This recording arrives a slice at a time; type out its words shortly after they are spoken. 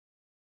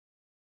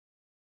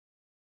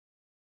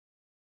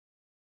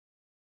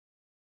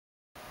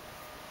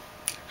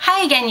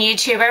Hi again,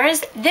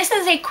 YouTubers. This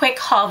is a quick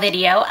haul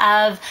video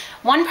of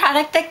one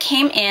product that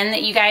came in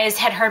that you guys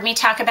had heard me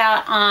talk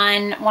about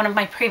on one of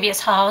my previous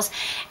hauls,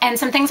 and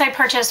some things I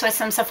purchased with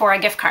some Sephora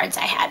gift cards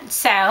I had.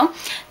 So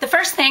the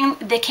first thing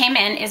that came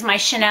in is my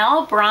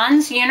Chanel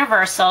Bronze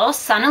Universal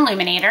Sun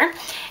Illuminator,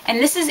 and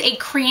this is a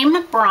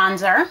cream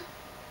bronzer.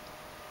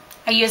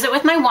 I use it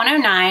with my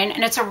 109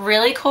 and it's a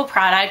really cool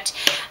product.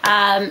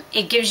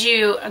 It gives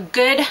you a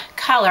good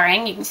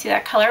coloring. You can see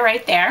that color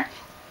right there.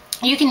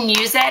 You can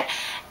use it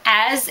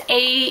as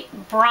a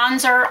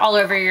bronzer all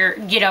over your,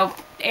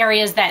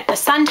 areas that the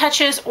sun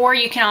touches, or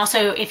you can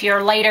also, if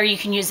you're lighter, you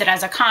can use it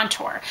as a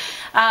contour.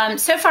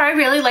 So far, I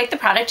really like the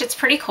product. It's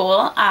pretty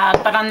cool.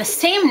 But on the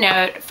same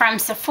note, from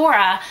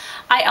Sephora,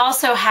 I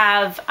also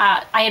have,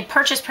 I had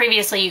purchased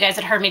previously, you guys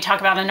had heard me talk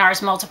about a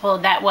NARS multiple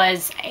that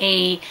was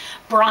a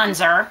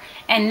bronzer,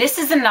 and this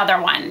is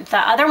another one. The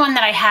other one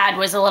that I had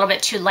was a little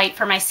bit too light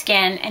for my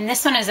skin, and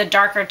this one is a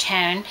darker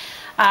tone.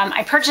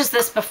 I purchased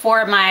this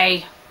before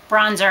my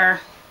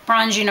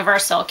Bronze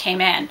Universal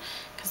came in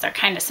because they're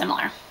kind of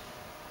similar.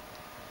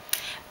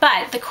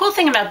 But the cool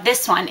thing about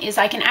this one is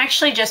I can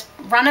actually just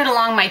run it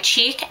along my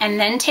cheek and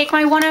then take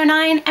my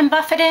 109 and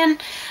buff it in,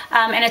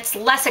 and it's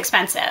less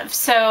expensive.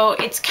 So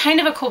it's kind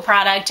of a cool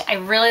product. I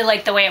really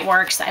like the way it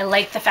works. I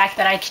like the fact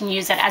that I can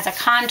use it as a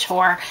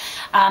contour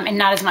and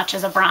not as much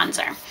as a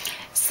bronzer.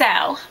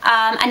 So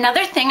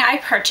another thing I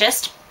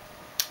purchased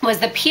was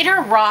the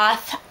Peter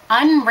Roth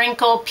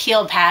Unwrinkle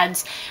Peel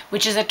Pads,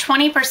 which is a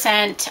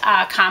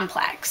 20%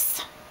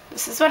 complex.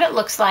 This is what it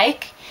looks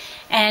like,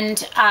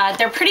 and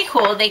they're pretty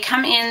cool. They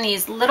come in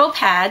these little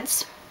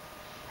pads.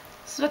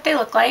 This is what they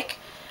look like,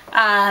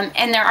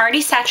 and they're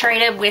already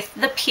saturated with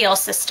the peel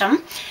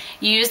system.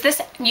 You use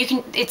this,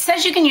 it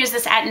says you can use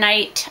this at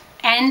night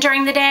and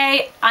during the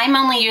day. I'm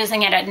only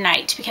using it at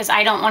night because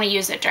I don't want to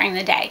use it during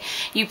the day.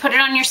 You put it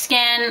on your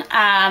skin.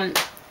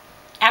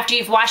 After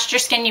you've washed your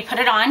skin, you put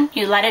it on,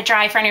 you let it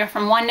dry for anywhere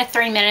from 1 to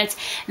 3 minutes,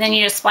 and then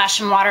you just splash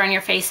some water on your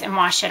face and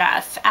wash it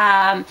off.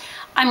 I'm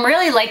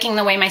really liking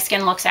the way my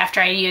skin looks after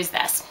I use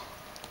this.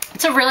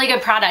 It's a really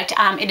good product.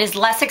 It is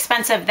less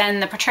expensive than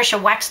the Patricia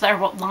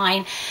Wexler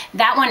line.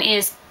 That one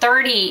is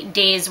 30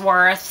 days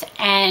worth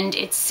and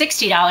it's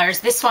 $60.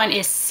 This one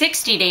is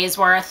 60 days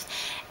worth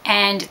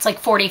and it's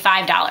like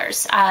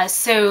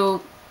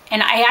 $45.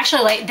 And I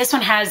actually like, this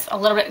one has a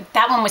little bit,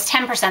 that one was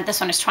 10%,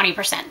 this one is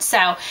 20%.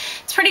 So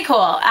it's pretty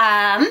cool.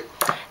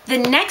 The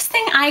next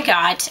thing I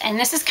got, and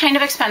this is kind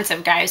of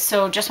expensive, guys,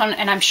 so just one,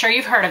 and I'm sure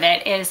you've heard of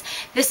it, is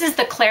this is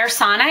the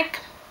Clarsonic.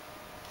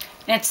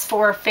 It's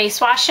for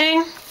face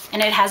washing,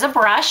 and it has a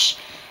brush,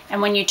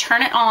 and when you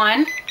turn it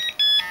on,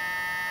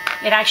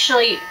 it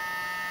actually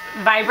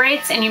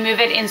vibrates and you move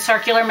it in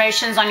circular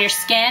motions on your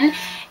skin,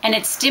 and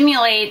it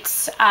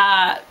stimulates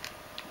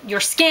your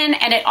skin,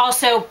 and it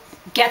also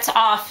gets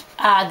off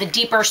the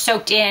deeper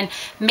soaked in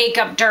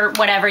makeup, dirt,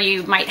 whatever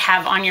you might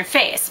have on your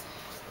face.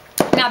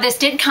 Now this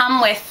did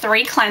come with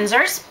 3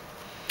 cleansers,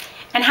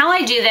 and how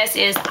I do this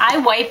is I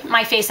wipe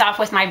my face off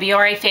with my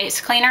Biore face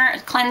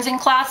cleansing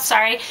cloth,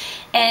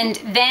 and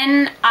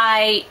then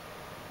I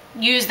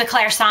use the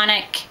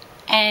Clarsonic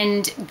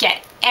and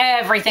get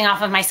everything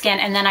off of my skin,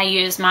 and then I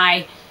use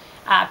my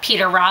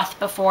Peter Roth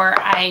before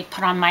I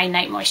put on my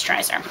night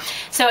moisturizer.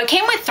 So it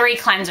came with 3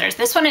 cleansers.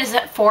 This one is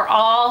for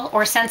all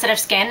or sensitive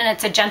skin, and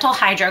it's a gentle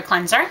hydro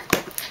cleanser.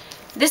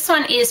 This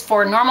one is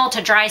for normal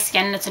to dry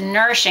skin, and it's a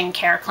nourishing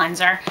care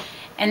cleanser.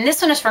 And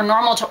this one is for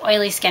normal to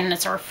oily skin, and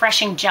it's a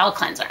refreshing gel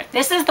cleanser.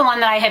 This is the one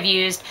that I have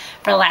used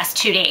for the last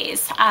 2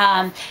 days.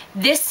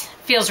 This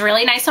feels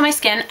really nice on my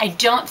skin. I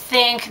don't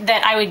think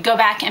that I would go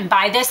back and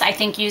buy this. I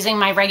think using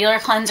my regular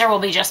cleanser will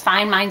be just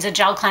fine. Mine's a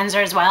gel cleanser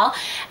as well.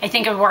 I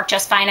think it would work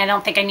just fine. I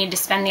don't think I need to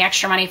spend the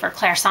extra money for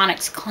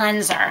Clarsonic's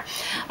cleanser.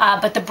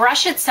 But the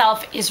brush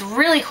itself is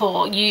really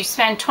cool. You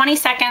spend 20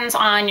 seconds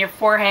on your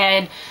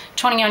forehead,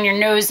 20 on your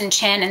nose and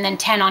chin, and then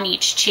 10 on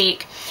each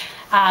cheek.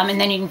 And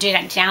then you can do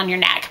that down your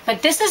neck.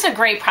 But this is a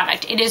great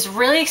product. It is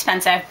really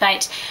expensive,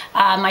 but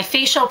my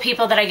facial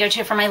people that I go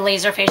to for my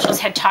laser facials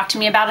had talked to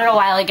me about it a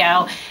while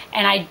ago,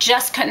 and I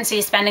just couldn't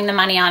see spending the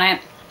money on it.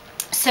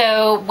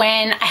 So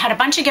when I had a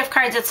bunch of gift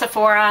cards at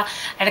Sephora,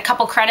 I had a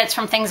couple credits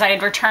from things I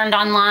had returned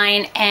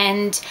online,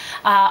 and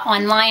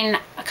online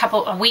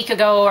a week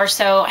ago or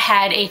so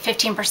had a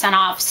 15%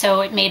 off, so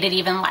it made it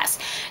even less.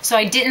 So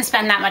I didn't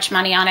spend that much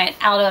money on it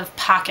out of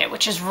pocket,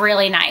 which is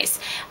really nice.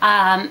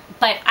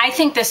 But I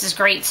think this is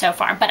great so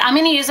far. But I'm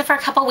going to use it for a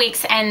couple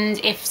weeks,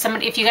 and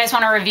if you guys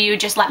want a review,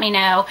 just let me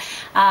know.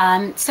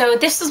 So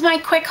this is my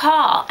quick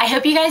haul. I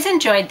hope you guys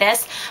enjoyed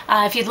this.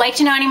 If you'd like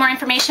to know any more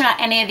information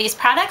about any of these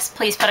products,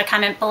 please put a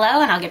comment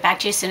below and I'll get back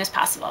to you as soon as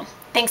possible.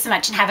 Thanks so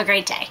much and have a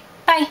great day.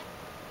 Bye.